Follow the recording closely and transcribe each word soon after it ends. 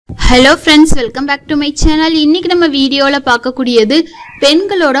Hello friends, welcome back to my channel. இன்னைக்கு நம்ம வீடியோல பார்க்கக்கூடியது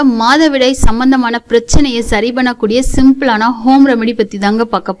பெண்களோட மாதவிடாய் சம்பந்தமான பிரச்சனையை சரி பண்ணக்கூடிய சிம்பிளான ஹோம் ரெமெடி பத்தி தாங்க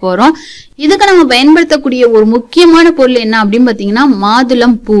பார்க்க போறோம். இதுக்கு நம்ம பயன்படுத்தக்கூடிய ஒரு முக்கியமான பொருள் என்ன அப்படினு பாத்தீங்கன்னா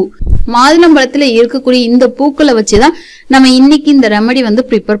மாதுளம் பூ. மாதுளம் பழத்துல இருக்கக்கூடிய இந்த பூக்களை வச்சுதான் நம்ம இன்னைக்கு இந்த ரெமெடி வந்து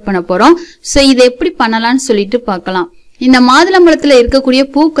ப்ரிப்பேர் பண்ண போறோம். சோ இதை எப்படி பண்ணலாம்னு சொல்லிட்டு பார்க்கலாம். இந்த மாதுளம்பழத்துல இருக்கக்கூடிய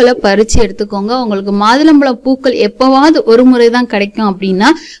பூக்களை பறிச்சு எடுத்துக்கோங்க. உங்களுக்கு மாதுளம்பழம் பூக்கள் எப்பவாவது ஒரு முறைதான் கிடைக்கும் அப்படின்னா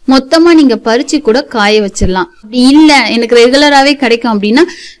மொத்தமா நீங்க பறிச்சு கூட காய வச்சிடலாம். அப்படி இல்ல எனக்கு ரெகுலராவே கிடைக்கும் அப்படின்னா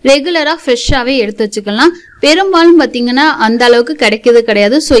ரெகுலரா ஃப்ரெஷ்ஷாவே எடுத்து வச்சுக்கலாம். பெரும்பாலும் பாத்தீங்கன்னா அந்த அளவுக்கு கிடைக்கிறது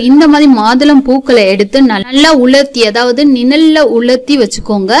கிடையாது. சோ இந்த மாதிரி மாதுளம் பூக்களை எடுத்து நல்லா உலர்த்தி, அதாவது நிழல்ல உலர்த்தி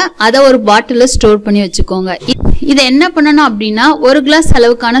வச்சுக்கோங்க. அதை ஒரு பாட்டில ஸ்டோர் பண்ணி வச்சுக்கோங்க. இதை என்ன பண்ணணும் அப்படின்னா ஒரு கிளாஸ்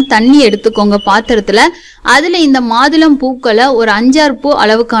அளவுக்கான தண்ணி எடுத்துக்கோங்க பாத்திரத்துல. அதுல இந்த மாதுளம் பூக்களை ஒரு 5-6 பூ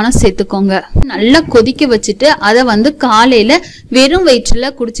அளவுக்கான சேர்த்துக்கோங்க. நல்லா கொதிக்க வச்சுட்டு அதை வந்து காலையில வெறும் வயிற்றுல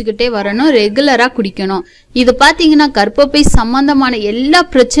குடிச்சுக்கிட்டே வரணும். ரெகுலரா குடிக்கணும். இது பாத்தீங்கன்னா கர்ப்பப்பை சம்பந்தமான எல்லா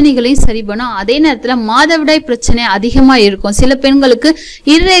பிரச்சனைகளையும் சரி பண்ணும். அதே நேரத்துல மாதவிடாய் பிரச்சனை அதிகமா இருக்கும். சில பெண்களுக்கு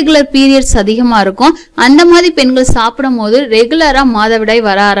இர்ரெகுலர் பீரியட்ஸ் அதிகமா இருக்கும். அந்த மாதிரி பெண்கள் சாப்பிடும் போது ரெகுலரா மாதவிடாய்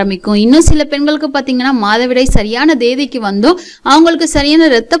வர ஆரம்பிக்கும். இன்னும் சில பெண்களுக்கு பாத்தீங்கன்னா மாதவிடாய் சரியான தேதிக்கு வந்தும் அவங்களுக்கு சரியான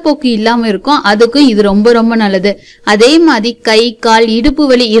ரத்தப்போக்கு இல்லாம இருக்கும். அதுக்கும் இது ரொம்ப ரொம்ப நல்லது. அதே மாதிரி கை கால் இடுப்பு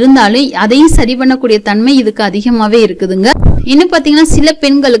வலி இருந்தாலும் அதையும் சரி பண்ணக்கூடிய தன்மை இதுக்கு அதிகமாவே இருக்குதுங்க. இன்னும் பாத்தீங்கன்னா சில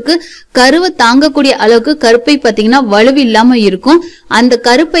பெண்களுக்கு கருவை தாங்கக்கூடிய அளவுக்கு கருப்பை பாத்தீங்கன்னா வலுவு இல்லாம இருக்கும். அந்த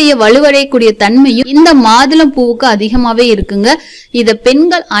கருப்பையை வலுவடையக்கூடிய தன்மையும் இந்த மாதுளம் பூவுக்கு அதிகமாவே இருக்குங்க. இத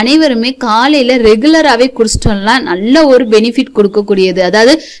பெண்கள் அனைவருமே காலையில ரெகுலராவே குடிச்சிட்டோம்னா நல்ல ஒரு பெனிஃபிட் கொடுக்கக்கூடியது.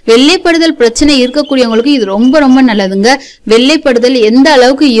 அதாவது வெள்ளைப்படுதல் பிரச்சனை இருக்கக்கூடியவங்களுக்கு இது ரொம்ப ரொம்ப நல்லதுங்க. வெள்ளைப்படுதல் எந்த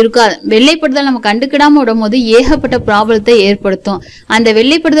அளவுக்கு இருக்கா, வெள்ளைப்படுதல் நம்ம கண்டுக்கிடாம விடும் போது ஏகப்பட்ட ப்ராப்ளத்தை ஏற்படுத்தும். அந்த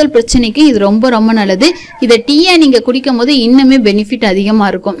வெள்ளைப்படுதல் பிரச்சனைக்கு இது ரொம்ப ரொம்ப நல்லது. இதை டீயா நீங்க குடிக்கும் போது இன்னுமே பெனிஃபிட் அதிகமா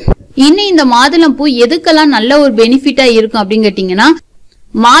இருக்கும். இன்னும் இந்த மாதுளம் பூ எதுக்கெல்லாம் நல்ல ஒரு பெனிஃபிட்டா இருக்கும் அப்படின்னு கேட்டீங்கன்னா,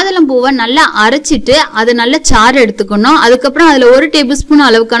 மாதுளம் பூவை நல்லா அரைச்சிட்டு அதை நல்லா சாறு எடுத்துக்கணும். அதுக்கப்புறம் அதுல 1 டேபிள் ஸ்பூன்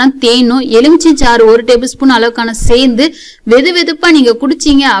அளவுக்கான தேனும் எலுமிச்சை சாறு 1 டேபிள் ஸ்பூன் அளவுக்கான சேர்ந்து வெது வெதுப்பா நீங்க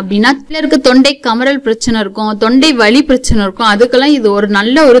குடிச்சீங்க அப்படின்னா சிலருக்கு தொண்டை கமரல் பிரச்சனை இருக்கும், தொண்டை வலி பிரச்சனை இருக்கும். அதுக்கெல்லாம் இது ஒரு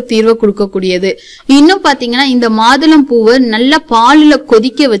நல்ல ஒரு தீர்வை கொடுக்கக்கூடியது. இன்னும் பாத்தீங்கன்னா இந்த மாதுளம் பூவை நல்லா பாலுல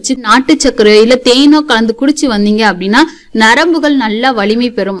கொதிக்க வச்சு நாட்டு சர்க்கரை இல்ல தேனோ கலந்து குடிச்சு வந்தீங்க அப்படின்னா நரம்புகள் நல்லா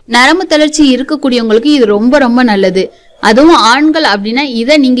வலிமை பெறும். நரம்பு தளர்ச்சி இருக்கக்கூடியவங்களுக்கு இது ரொம்ப ரொம்ப நல்லது. அதுவும் ஆண்கள் அப்படின்னா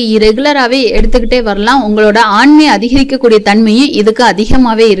இதை நீங்க ரெகுலராவே எடுத்துக்கிட்டே வரலாம். உங்களோட ஆண்மையை அதிகரிக்கக்கூடிய தன்மையும் இதுக்கு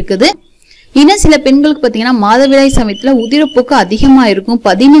அதிகமாவே இருக்குது. இன்னும் சில பெண்களுக்கு பாத்தீங்கன்னா மாதவிடாய் சமயத்துல உதிரப்போக்கு அதிகமா இருக்கும்.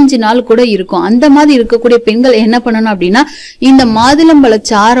 15 நாள் கூட இருக்கும். அந்த மாதிரி இருக்கக்கூடிய பெண்கள் என்ன பண்ணணும் அப்படின்னா இந்த மாதுளம்பழ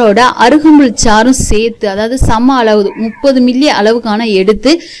சாரோட அருகம்புல் சாரும் சேர்த்து, அதாவது சம அளவு 30 மில்லி அளவுக்கான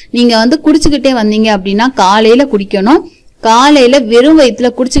எடுத்து நீங்க வந்து குடிச்சுக்கிட்டே வந்தீங்க அப்படின்னா காலையில குடிக்கணும். காலையில வெறும் வயிற்றுல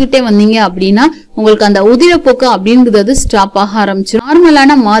குடிச்சுக்கிட்டே வந்தீங்க அப்படின்னா உங்களுக்கு அந்த உதிரப்போக்கு அப்படிங்கிறது ஸ்டாப் ஆக ஆரம்பிச்சிடும்.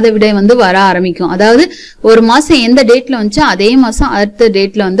 நார்மலான மாதவிடாய் வந்து வர ஆரம்பிக்கும். அதாவது ஒரு மாசம் எந்த டேட்ல வந்துச்சோ அதே மாசம் அடுத்த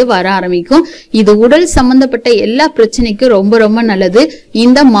டேட்ல வந்து வர ஆரம்பிக்கும். இது உடல் சம்பந்தப்பட்ட எல்லா பிரச்சனைக்கும் ரொம்ப ரொம்ப நல்லது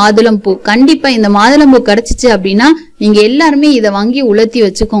இந்த மாதுளம் பூ. கண்டிப்பா இந்த மாதுளம் பூ கிடைச்சிச்சு அப்படின்னா நீங்க எல்லாருமே இதை வாங்கி உலர்த்தி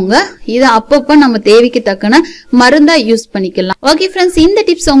வச்சுக்கோங்க. இதை அப்பப்போ நம்ம தேவைக்கு தக்கன மருந்தா யூஸ் பண்ணிக்கலாம். ஓகே ஃப்ரெண்ட்ஸ், இந்த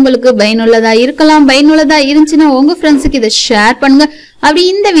டிப்ஸ் உங்களுக்கு பயனுள்ளதா இருக்கலாம். பயனுள்ளதா இருந்துச்சுன்னா உங்க ஃப்ரெண்ட்ஸுக்கு இதை ஷேர் பண்ணுங்க. அப்படி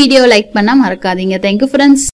இந்த வீடியோ லைக் பண்ண மறக்காதீங்க. Thank you friends.